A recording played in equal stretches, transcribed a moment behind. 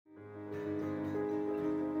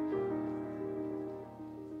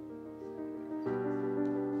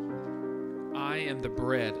am the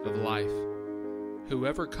bread of life.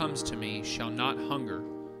 Whoever comes to me shall not hunger,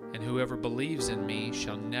 and whoever believes in me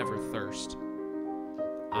shall never thirst.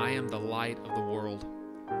 I am the light of the world.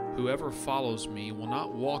 Whoever follows me will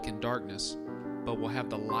not walk in darkness, but will have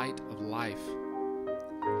the light of life.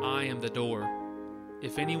 I am the door.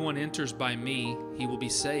 If anyone enters by me, he will be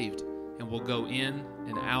saved, and will go in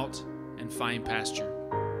and out and find pasture.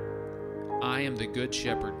 I am the good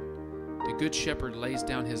shepherd. The good shepherd lays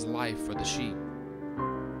down his life for the sheep.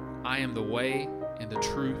 I am the way and the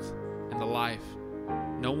truth and the life.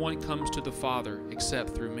 No one comes to the Father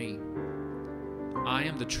except through me. I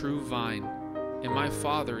am the true vine, and my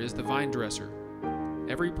Father is the vine dresser.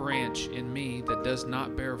 Every branch in me that does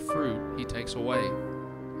not bear fruit, he takes away.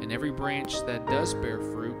 And every branch that does bear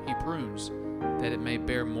fruit, he prunes, that it may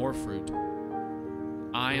bear more fruit.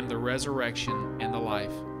 I am the resurrection and the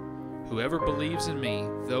life. Whoever believes in me,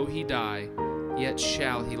 though he die, yet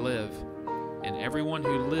shall he live. And everyone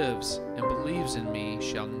who lives and believes in me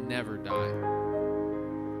shall never die.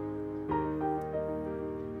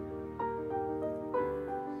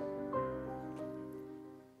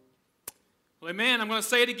 Well, amen. I'm going to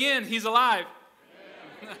say it again. He's alive.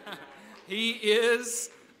 He is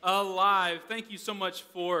alive. Thank you so much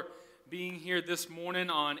for being here this morning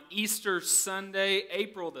on Easter Sunday,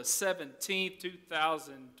 April the 17th,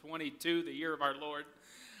 2022, the year of our Lord.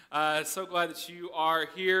 So glad that you are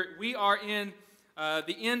here. We are in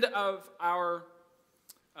the end of our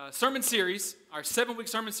sermon series, our 7-week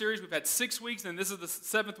sermon series. We've had 6 weeks, and this is the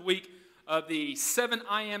 7th week of the 7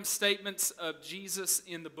 I am statements of Jesus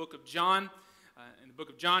in the book of John. In the book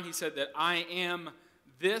of John, he said that I am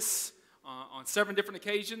this on 7 different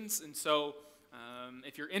occasions, and so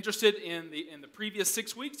if you're interested in the previous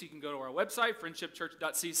 6 weeks, you can go to our website,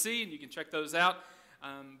 friendshipchurch.cc, and you can check those out.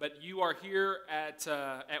 But you are here at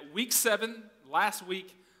week 7, last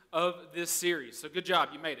week of this series. So good job,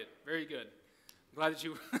 you made it. Very good. I'm glad that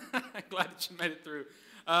you made it through.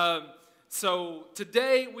 So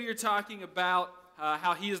today we are talking about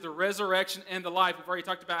how He is the resurrection and the life. We've already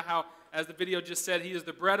talked about how, as the video just said, He is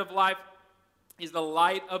the bread of life. He's the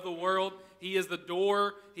light of the world. He is the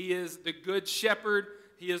door. He is the good shepherd.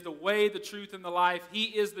 He is the way, the truth, and the life. He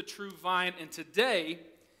is the true vine. And today,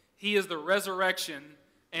 He is the resurrection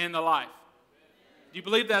and the life. Do you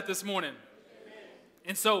believe that this morning?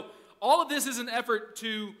 And so, all of this is an effort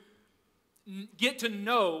to get to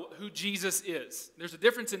know who Jesus is. There's a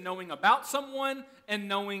difference in knowing about someone and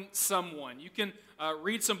knowing someone. You can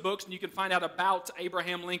read some books and you can find out about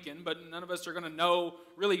Abraham Lincoln, but none of us are going to know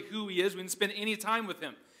really who he is. We didn't spend any time with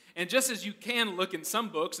him. And just as you can look in some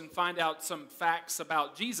books and find out some facts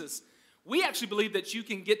about Jesus, we actually believe that you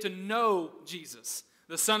can get to know Jesus,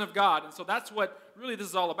 the Son of God. And so that's what really this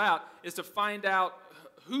is all about, is to find out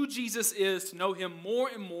who Jesus is, to know Him more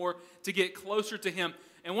and more, to get closer to Him.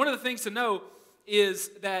 And one of the things to know is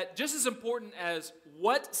that just as important as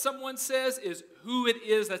what someone says is who it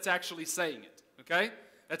is that's actually saying it, okay?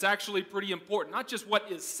 That's actually pretty important. Not just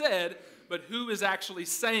what is said, but who is actually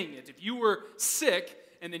saying it. If you were sick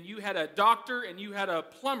and then you had a doctor and you had a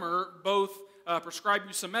plumber both prescribe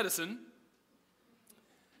you some medicine,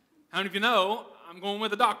 how many of you know I'm going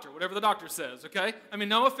with the doctor, whatever the doctor says, okay? I mean,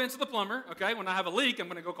 no offense to the plumber, okay? When I have a leak, I'm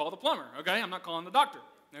going to go call the plumber, okay? I'm not calling the doctor,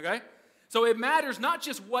 okay? So it matters not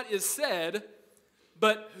just what is said,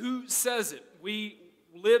 but who says it. We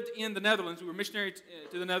lived in the Netherlands. We were missionary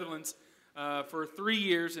to the Netherlands for 3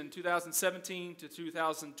 years, in 2017 to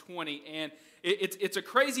 2020, and it's a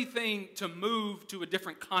crazy thing to move to a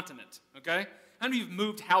different continent, okay? How many of you have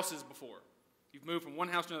moved houses before? You've moved from one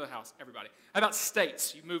house to another house, everybody. How about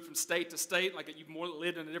states? You've moved from state to state, like you've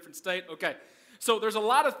lived in a different state? Okay. So there's a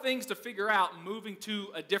lot of things to figure out moving to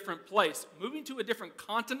a different place. Moving to a different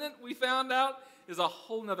continent, we found out, is a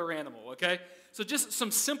whole nother animal, okay? So just some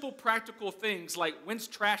simple practical things like, when's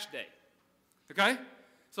trash day? Okay?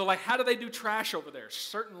 So like, how do they do trash over there?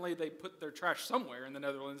 Certainly they put their trash somewhere in the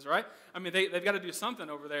Netherlands, right? I mean, they've got to do something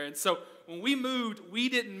over there. And so when we moved, we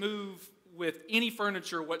didn't move with any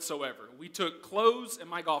furniture whatsoever. We took clothes and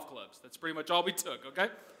my golf clubs. That's pretty much all we took, okay?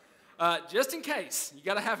 Just in case. You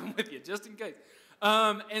got to have them with you, just in case.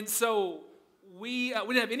 And so we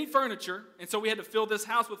didn't have any furniture, and so we had to fill this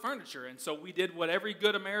house with furniture. And so we did what every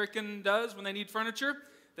good American does when they need furniture.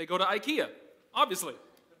 They go to IKEA, obviously.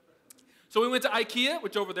 So we went to IKEA,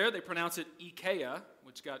 which over there they pronounce it IKEA,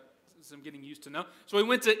 which got some getting used to know. So we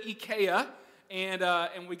went to IKEA,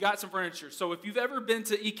 and we got some furniture. So if you've ever been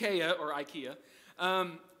to IKEA or IKEA,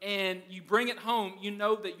 and you bring it home, you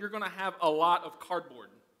know that you're going to have a lot of cardboard.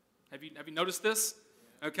 Have you noticed this?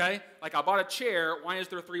 Okay, like I bought a chair. Why is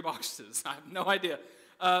there 3 boxes? I have no idea.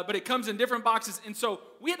 but it comes in different boxes. And so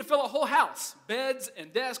we had to fill a whole house, beds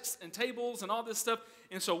and desks and tables and all this stuff.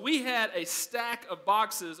 And so we had a stack of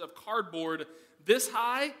boxes of cardboard this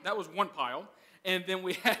high. That was one pile. And then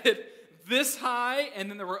we had it this high, and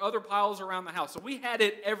then there were other piles around the house. So we had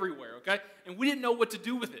it everywhere, okay? And we didn't know what to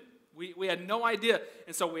do with it. We had no idea.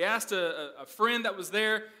 And so we asked a friend that was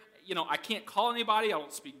there, I can't call anybody. I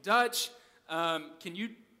don't speak Dutch. Can you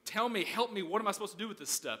help me, what am I supposed to do with this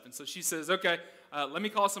stuff? And so she says, okay, let me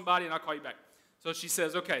call somebody and I'll call you back. So she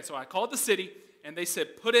says, okay. So I called the city and they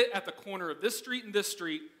said, put it at the corner of this street and this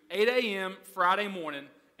street, 8 a.m. Friday morning,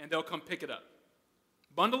 and they'll come pick it up.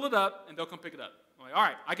 Bundle it up and they'll come pick it up. I'm like, all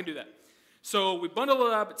right, I can do that. So we bundle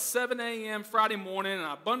it up at 7 a.m. Friday morning, and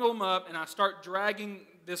I bundle them up and I start dragging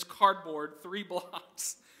this cardboard 3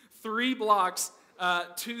 blocks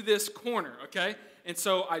to this corner, okay? And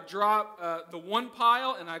so I drop the one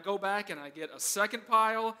pile, and I go back, and I get a second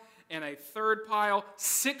pile, and a third pile.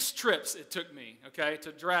 6 trips it took me, okay,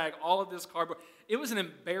 to drag all of this cardboard. It was an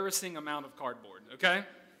embarrassing amount of cardboard, okay?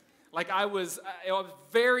 Like I was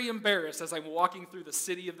very embarrassed as I'm walking through the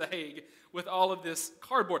city of The Hague with all of this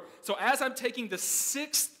cardboard. So as I'm taking the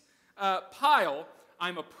 6th pile,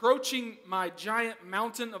 I'm approaching my giant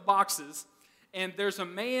mountain of boxes, and there's a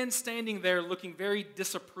man standing there looking very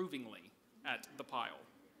disapprovingly at the pile.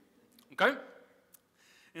 Okay?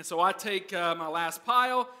 And so I take my last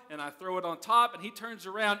pile, and I throw it on top, and he turns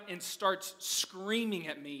around and starts screaming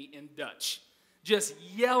at me in Dutch. Just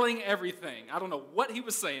yelling everything. I don't know what he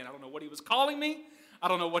was saying. I don't know what he was calling me. I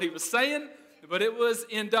don't know what he was saying, but it was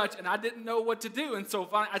in Dutch, and I didn't know what to do. And so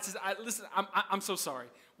finally, I said, listen, I'm so sorry.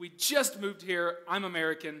 We just moved here. I'm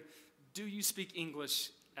American. Do you speak English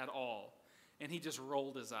at all? And he just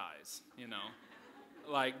rolled his eyes,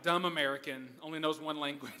 like dumb American, only knows one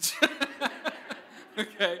language.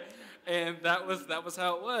 Okay, and that was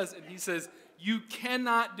how it was. And he says, you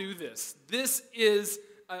cannot do this. This is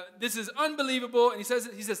unbelievable. And he says,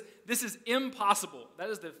 this is impossible. That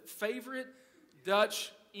is the favorite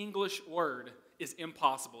Dutch English word, is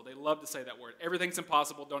impossible. They love to say that word. Everything's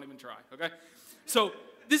impossible. Don't even try, okay? So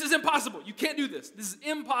this is impossible. You can't do this. This is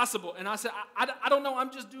impossible. And I said, I don't know.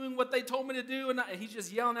 I'm just doing what they told me to do. And he's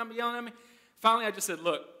just yelling at me. Finally, I just said,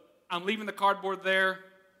 look, I'm leaving the cardboard there.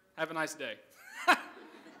 Have a nice day.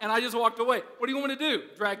 And I just walked away. What do you want me to do?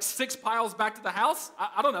 Drag 6 piles back to the house?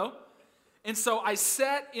 I don't know. And so I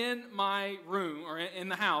sat in my room, or in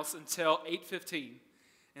the house, until 8:15.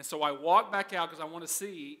 And so I walk back out because I want to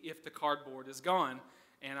see if the cardboard is gone.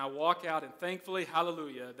 And I walk out, and thankfully,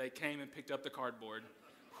 hallelujah, they came and picked up the cardboard.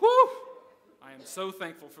 Whew! I am so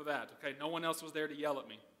thankful for that. Okay, no one else was there to yell at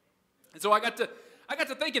me. And so I got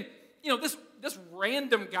to thinking, this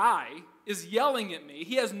random guy is yelling at me.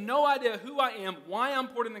 He has no idea who I am, why I'm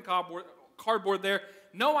putting the cardboard there,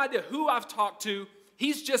 no idea who I've talked to.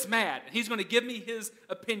 He's just mad, and he's going to give me his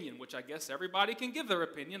opinion, which I guess everybody can give their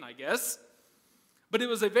opinion, I guess. But it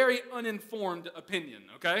was a very uninformed opinion,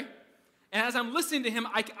 okay? And as I'm listening to him,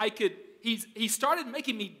 he started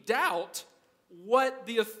making me doubt what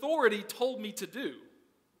the authority told me to do.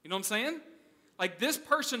 You know what I'm saying? Like this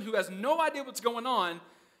person who has no idea what's going on,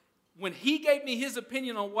 when he gave me his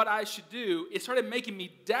opinion on what I should do, it started making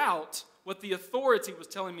me doubt what the authority was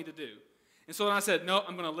telling me to do. And so then I said, no,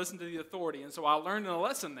 I'm going to listen to the authority. And so I learned in a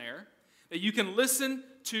lesson there that you can listen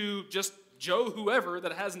to just Joe whoever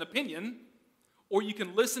that has an opinion, or you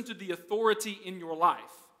can listen to the authority in your life,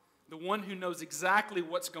 the one who knows exactly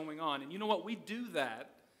what's going on. And you know what? We do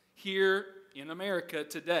that here in America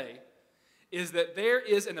today, is that there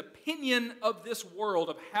is an opinion of this world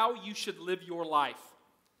of how you should live your life.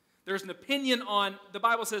 There's an opinion on, the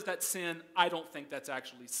Bible says that's sin. I don't think that's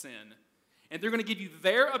actually sin. And they're going to give you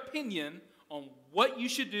their opinion on what you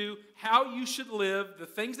should do, how you should live, the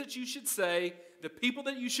things that you should say, the people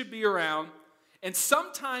that you should be around. And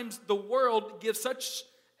sometimes the world gives such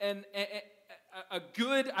a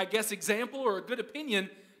good, I guess, example or a good opinion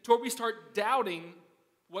to where we start doubting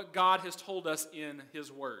what God has told us in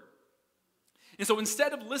His Word. And so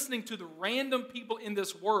instead of listening to the random people in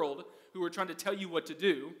this world who are trying to tell you what to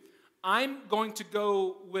do, I'm going to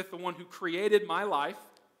go with the one who created my life,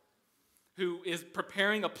 who is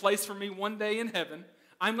preparing a place for me one day in heaven.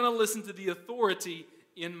 I'm going to listen to the authority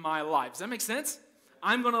in my life. Does that make sense?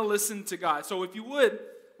 I'm going to listen to God. So if you would,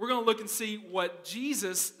 we're going to look and see what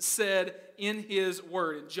Jesus said in His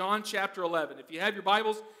Word in John chapter 11. If you have your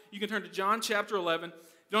Bibles, you can turn to John chapter 11. If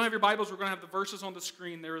you don't have your Bibles, we're going to have the verses on the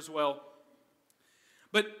screen there as well.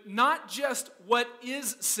 But not just what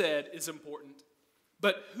is said is important,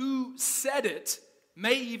 but who said it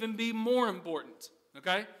may even be more important,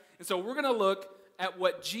 okay? And so we're going to look at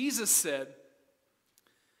what Jesus said,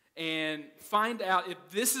 and find out if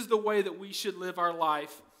this is the way that we should live our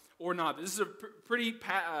life or not. This is a pretty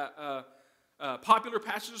popular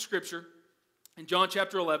passage of Scripture in John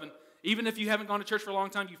chapter 11. Even if you haven't gone to church for a long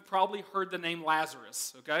time, you've probably heard the name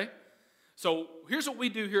Lazarus, okay? So here's what we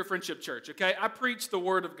do here at Friendship Church, okay? I preach the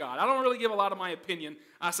Word of God. I don't really give a lot of my opinion.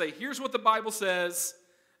 I say, here's what the Bible says.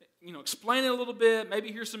 Explain it a little bit.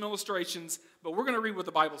 Maybe here's some illustrations. But we're going to read what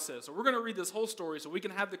the Bible says. So we're going to read this whole story so we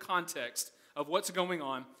can have the context of what's going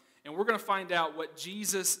on. And we're going to find out what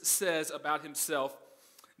Jesus says about himself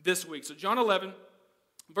this week. So John 11,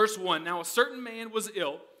 verse 1. Now a certain man was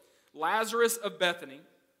ill, Lazarus of Bethany,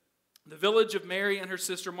 the village of Mary and her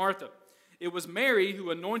sister Martha. It was Mary who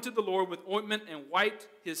anointed the Lord with ointment and wiped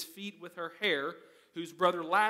his feet with her hair, whose brother Lazarus